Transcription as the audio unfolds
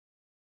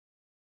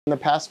In the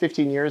past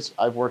 15 years,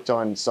 I've worked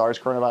on SARS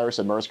coronavirus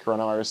and MERS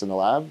coronavirus in the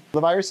lab. The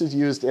virus is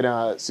used in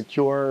a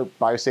secure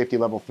biosafety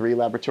level 3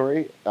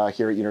 laboratory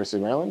here at University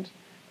of Maryland.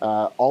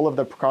 All of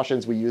the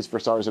precautions we use for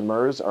SARS and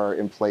MERS are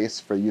in place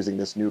for using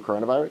this new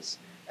coronavirus.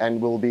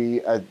 And we'll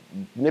be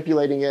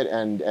manipulating it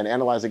and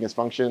analyzing its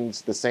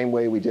functions the same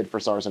way we did for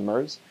SARS and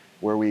MERS,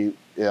 where we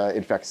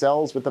infect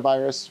cells with the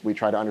virus. We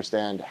try to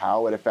understand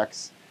how it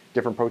affects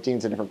different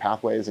proteins and different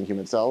pathways in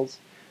human cells.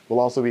 We'll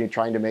also be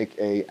trying to make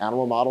an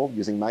animal model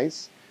using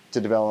mice to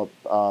develop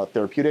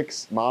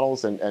therapeutics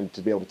models and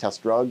to be able to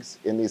test drugs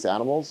in these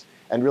animals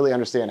and really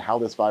understand how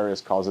this virus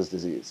causes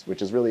disease,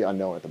 which is really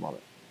unknown at the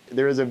moment.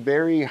 There is a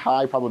very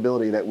high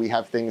probability that we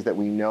have things that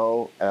we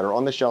know that are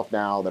on the shelf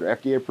now, that are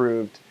FDA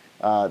approved,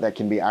 that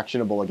can be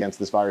actionable against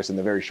this virus in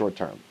the very short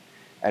term.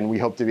 And we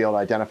hope to be able to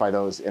identify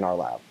those in our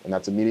lab. And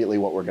that's immediately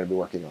what we're going to be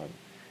working on.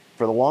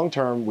 For the long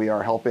term, we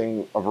are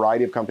helping a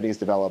variety of companies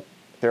develop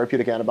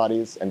therapeutic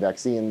antibodies and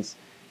vaccines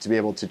to be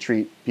able to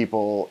treat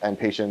people and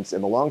patients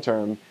in the long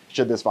term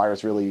should this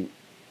virus really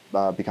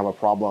become a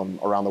problem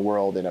around the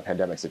world in a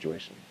pandemic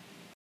situation.